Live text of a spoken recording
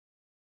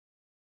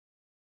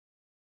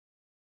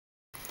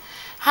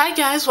Hi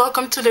guys,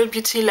 welcome to Little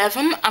Beauty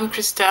 11. I'm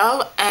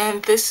Christelle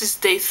and this is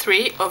day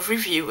 3 of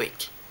review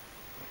week.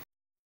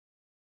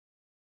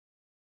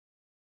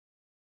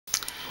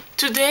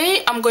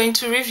 Today I'm going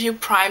to review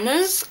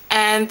primers,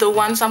 and the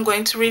ones I'm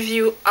going to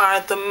review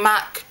are the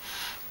MAC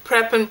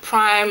Prep and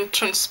Prime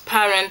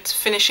Transparent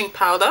Finishing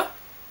Powder,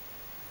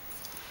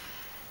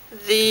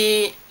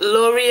 the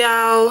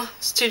L'Oreal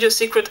Studio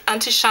Secret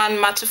Anti-Shine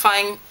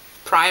Mattifying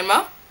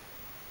Primer,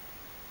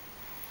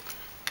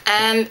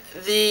 and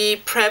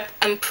the Prep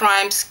and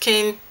Prime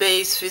Skin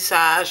Base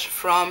Visage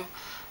from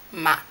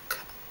MAC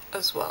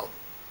as well.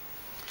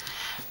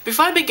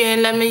 Before I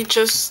begin, let me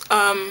just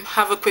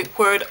have a quick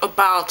word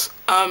about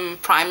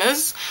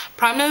primers.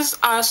 Primers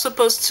are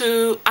supposed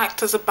to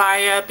act as a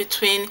barrier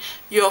between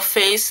your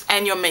face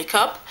and your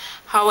makeup.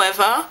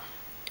 However,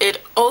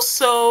 it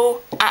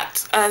also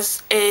acts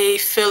as a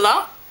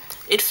filler.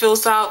 It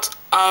fills out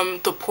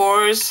the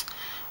pores.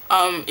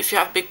 If you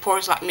have big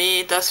pores like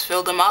me, it does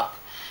fill them up.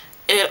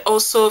 It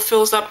also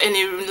fills up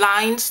any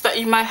lines that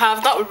you might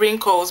have, not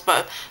wrinkles,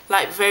 but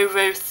like very,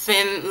 very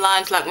thin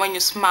lines, like when you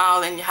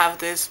smile and you have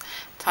these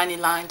tiny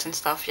lines and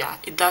stuff. Yeah,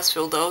 it does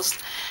fill those.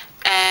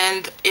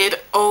 And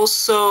it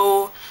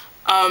also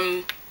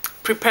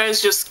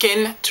prepares your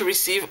skin to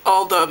receive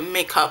all the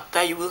makeup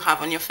that you will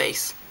have on your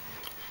face.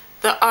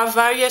 There are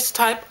various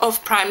types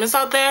of primers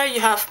out there.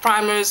 You have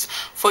primers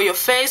for your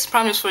face,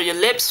 primers for your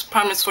lips,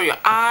 primers for your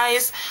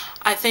eyes.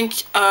 I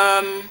think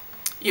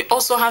you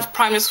also have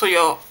primers for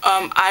your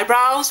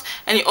eyebrows,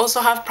 and you also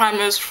have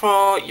primers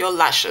for your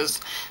lashes.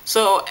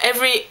 So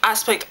every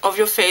aspect of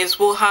your face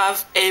will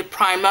have a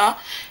primer.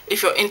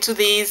 If you're into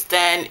these,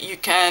 then you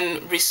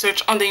can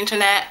research on the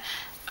internet.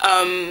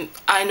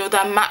 I know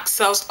that MAC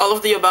sells all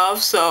of the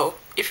above, so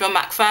if you're a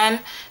MAC fan,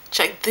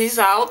 check these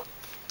out.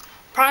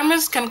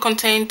 Primers can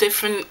contain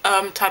different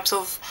types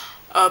of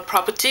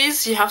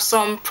properties. You have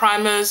some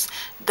primers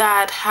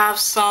that have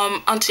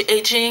some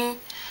anti-aging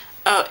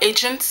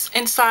agents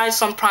inside,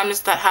 some primers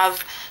that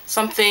have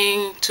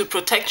something to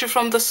protect you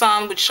from the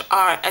sun, which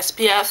are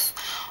SPF,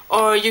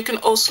 or you can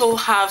also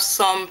have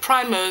some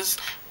primers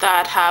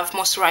that have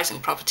moisturizing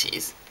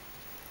properties.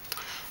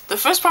 The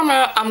first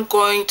primer I'm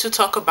going to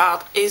talk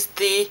about is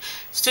the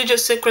Studio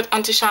Secret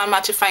Anti-Shine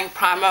Mattifying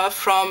Primer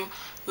from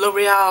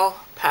L'Oreal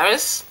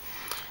Paris.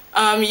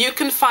 You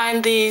can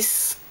find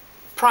this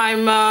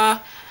primer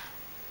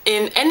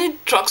in any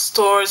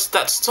drugstores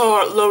that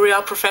store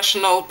L'Oreal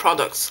Professional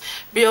products.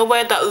 Be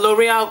aware that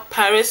L'Oreal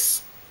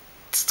Paris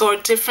store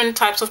different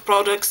types of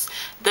products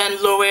than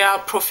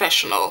L'Oreal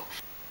Professional.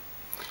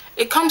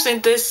 It comes in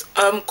this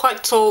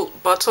quite tall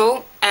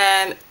bottle,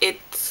 and it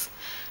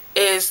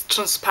is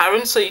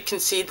transparent, so you can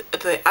see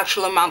the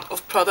actual amount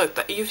of product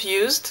that you've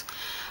used.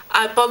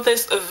 I bought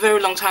this a very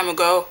long time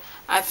ago.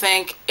 I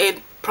think it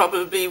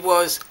probably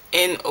was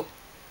in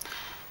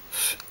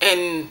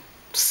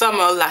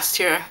summer last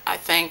year, I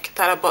think,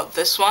 that I bought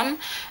this one,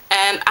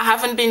 and I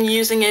haven't been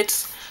using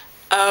it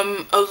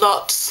a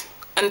lot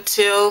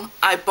until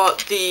I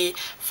bought the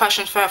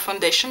Fashion Fair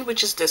foundation,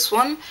 which is this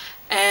one,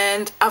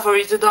 and I've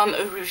already done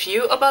a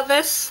review about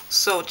this,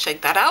 so check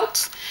that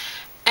out.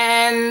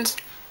 And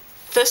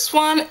this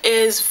one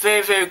is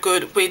very, very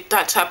good with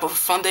that type of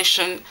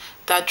foundation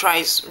that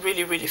dries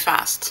really, really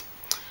fast.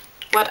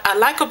 What I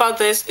like about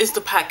this is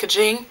the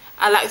packaging.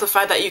 I like the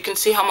fact that you can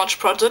see how much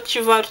product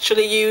you've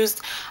actually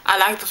used. I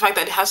like the fact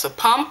that it has a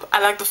pump. I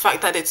like the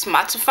fact that it's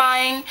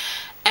mattifying,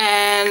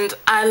 and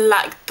I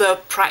like the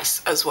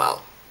price as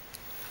well.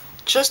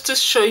 Just to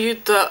show you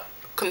the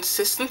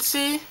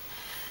consistency,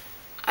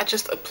 I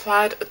just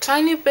applied a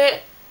tiny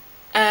bit,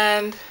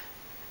 and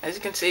as you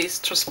can see, it's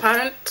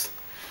transparent,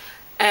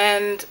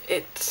 and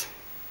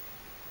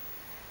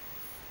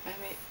let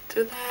me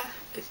do that.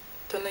 I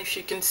don't know if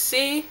you can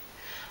see.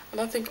 I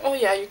don't think, oh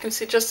yeah, you can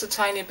see just a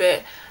tiny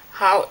bit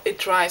how it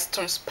dries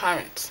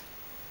transparent.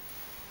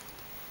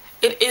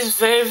 It is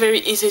very, very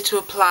easy to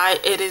apply.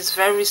 It is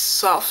very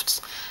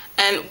soft,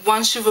 and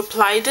once you've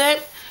applied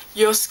it,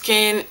 your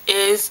skin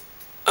is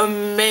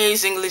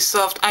amazingly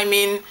soft. I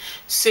mean,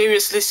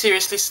 seriously,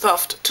 seriously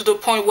soft, to the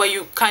point where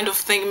you kind of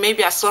think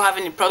maybe I still have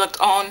any product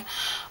on,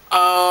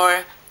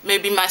 or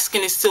maybe my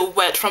skin is still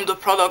wet from the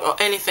product or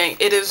anything.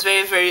 It is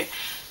very, very,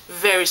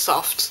 very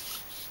soft.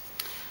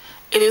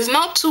 It is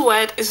not too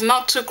wet, it's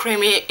not too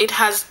creamy. It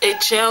has a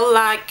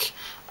gel-like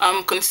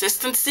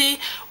consistency,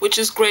 which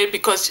is great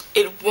because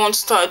it won't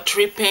start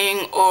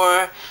dripping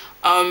or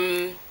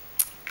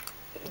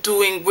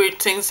doing weird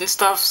things and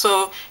stuff.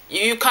 So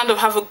you kind of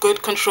have a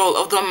good control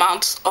of the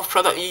amount of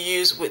product you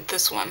use with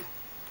this one.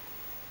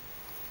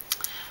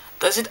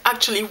 Does it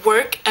actually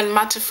work and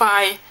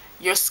mattify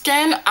your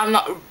skin? I'm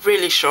not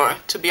really sure,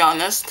 to be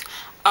honest.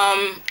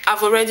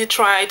 I've already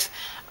tried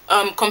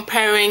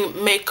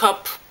comparing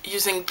makeup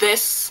using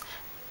this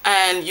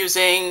and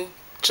using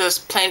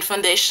just plain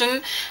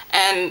foundation,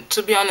 and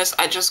to be honest,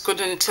 I just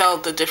couldn't tell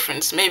the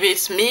difference. Maybe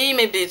it's me,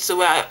 maybe it's the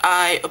way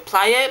I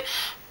apply it,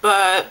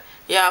 but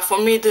yeah, for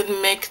me it didn't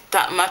make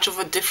that much of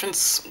a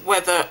difference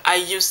whether I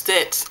used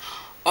it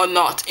or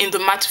not in the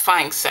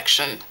mattifying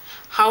section.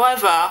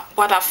 However,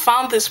 what I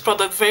found this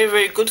product very,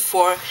 very good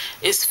for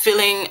is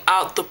filling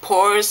out the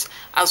pores,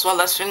 as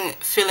well as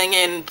filling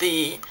in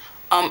the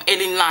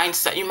alien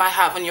lines that you might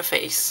have on your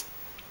face.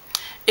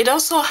 It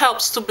also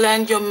helps to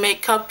blend your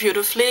makeup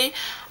beautifully.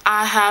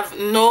 I have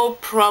no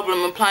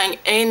problem applying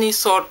any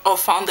sort of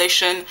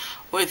foundation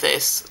with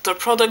this. The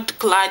product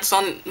glides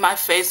on my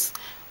face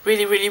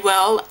really, really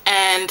well,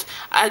 and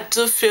I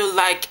do feel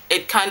like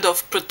it kind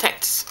of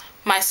protects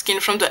my skin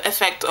from the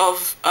effect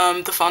of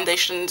the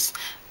foundations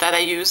that I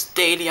use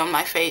daily on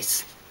my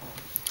face.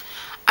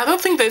 I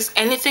don't think there's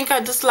anything I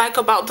dislike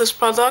about this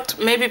product.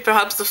 Maybe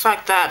perhaps the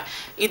fact that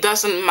it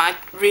doesn't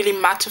really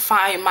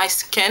mattify my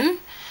skin,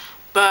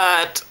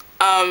 but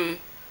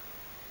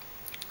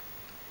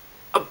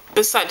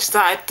besides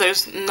that,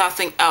 there's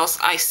nothing else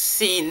I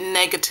see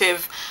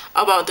negative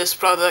about this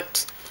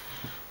product.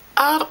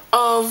 Out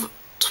of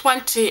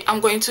 20,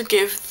 I'm going to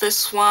give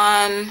this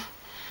one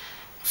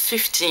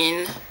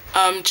 15,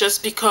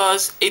 just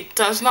because it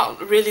does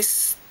not really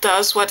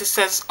does what it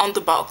says on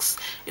the box.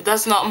 It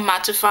does not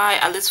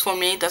mattify, at least for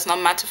me, it does not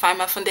mattify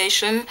my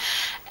foundation,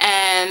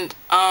 and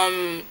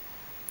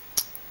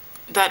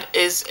that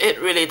is it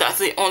really. That's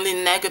the only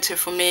negative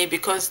for me,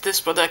 because this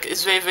product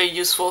is very, very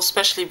useful,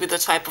 especially with the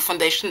type of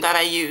foundation that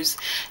I use.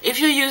 If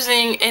you're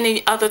using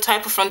any other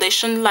type of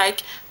foundation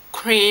like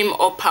cream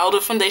or powder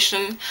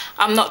foundation,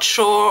 I'm not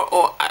sure,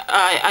 or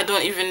I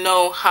don't even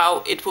know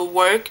how it will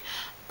work,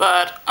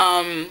 but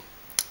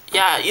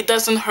yeah, it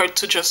doesn't hurt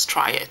to just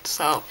try it.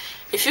 So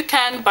if you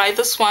can, buy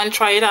this one,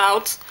 try it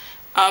out.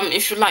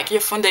 If you like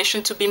your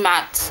foundation to be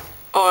matte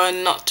or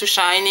not too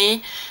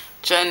shiny,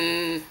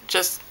 then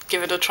just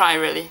give it a try,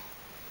 really.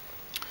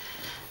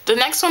 The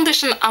next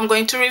foundation I'm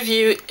going to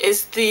review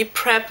is the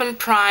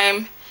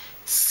Prep+Prime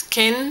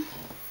Skin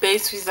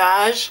Base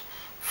Visage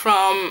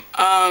from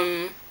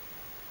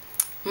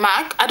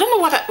MAC. I don't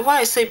know why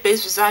I say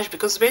Base Visage,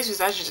 because Base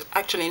Visage is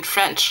actually in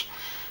French.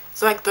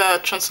 It's like the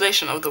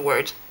translation of the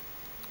word.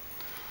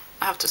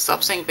 I have to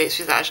stop saying Base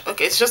Visage.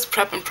 Okay, it's just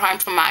Prep+Prime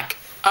from MAC.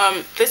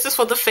 This is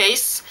for the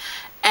face,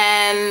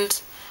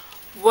 and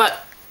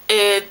what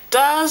it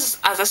does,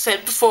 as I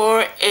said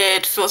before,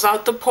 it fills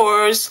out the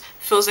pores,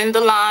 fills in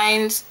the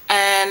lines,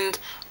 and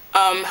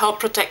help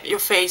protect your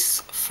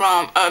face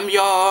from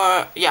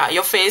your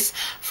face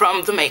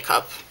from the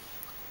makeup.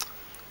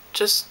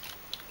 Just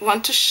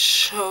want to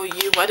show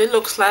you what it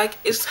looks like.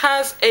 It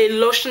has a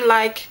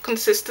lotion-like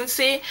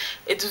consistency.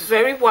 It's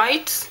very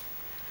white,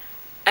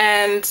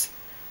 and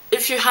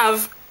if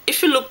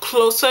you look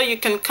closer, you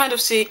can kind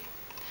of see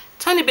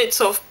tiny bits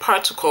of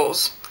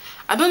particles.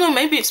 I don't know,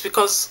 maybe it's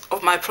because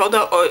of my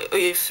product or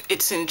if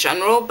it's in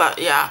general, but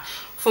yeah,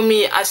 for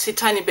me, I see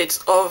tiny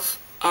bits of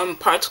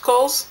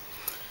particles.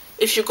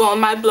 If you go on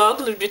my blog,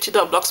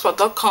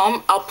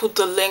 littlebeauty.blogspot.com, I'll put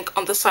the link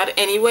on the side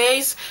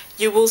anyways.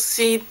 You will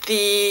see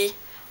the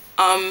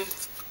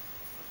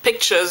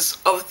pictures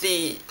of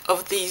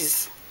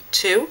these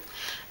two,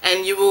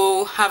 and you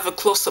will have a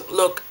close-up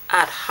look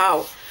at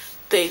how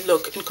they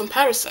look in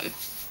comparison.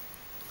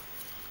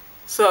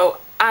 So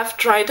I've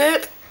tried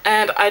it,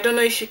 and I don't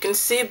know if you can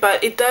see,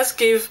 but it does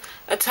give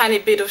a tiny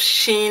bit of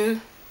sheen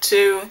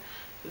to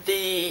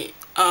the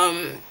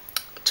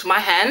to my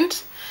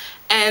hand.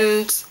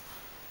 And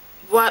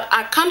what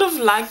I kind of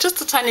like, just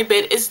a tiny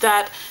bit, is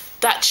that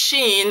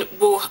sheen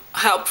will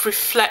help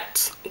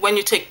reflect when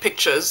you take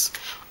pictures.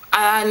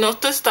 I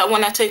noticed that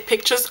when I take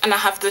pictures and I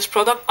have this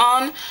product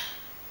on,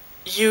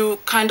 you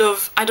kind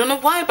of, I don't know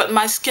why, but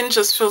my skin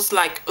just feels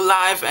like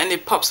live and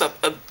it pops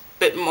up a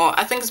bit more.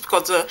 I think it's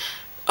because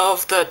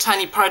of the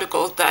tiny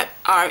particles that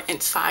are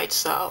inside.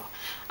 So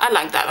I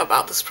like that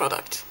about this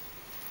product.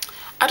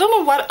 I don't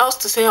know what else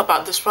to say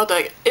about this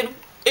product.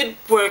 It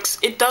works.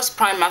 It does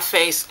prime my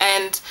face,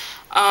 and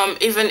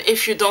even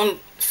if you don't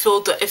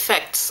feel the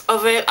effects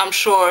of it, I'm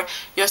sure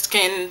your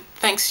skin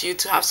thanks you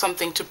to have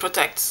something to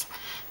protect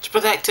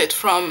it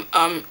from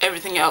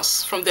everything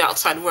else, from the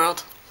outside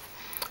world.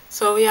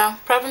 So yeah,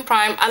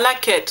 Prep+Prime, I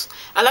like it.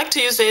 I like to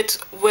use it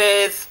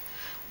with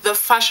the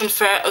fashion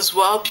fair as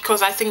well,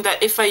 because I think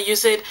that if I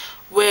use it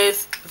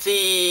with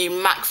the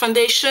MAC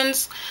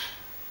foundations,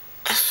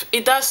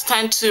 it does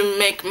tend to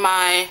make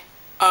my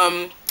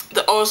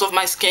the oils of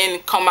my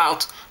skin come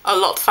out a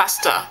lot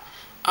faster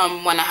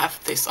when I have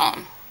this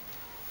on.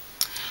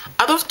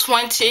 Out of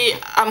 20,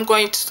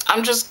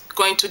 I'm just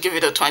going to give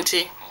it a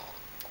 20.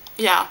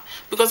 Yeah,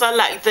 because I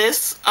like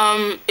this.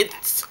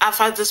 I've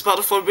had this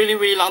bottle for a really,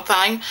 really long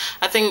time.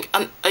 I think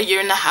a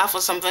year and a half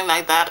or something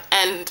like that,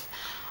 and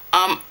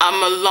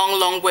I'm a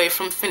long way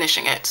from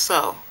finishing it.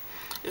 So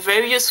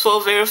very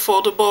useful, very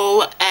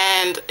affordable,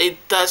 and it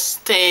does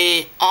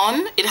stay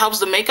on. It helps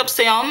the makeup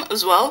stay on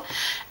as well,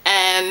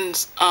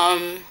 and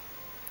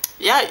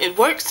yeah, it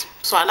works.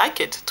 So I like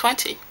it.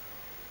 20.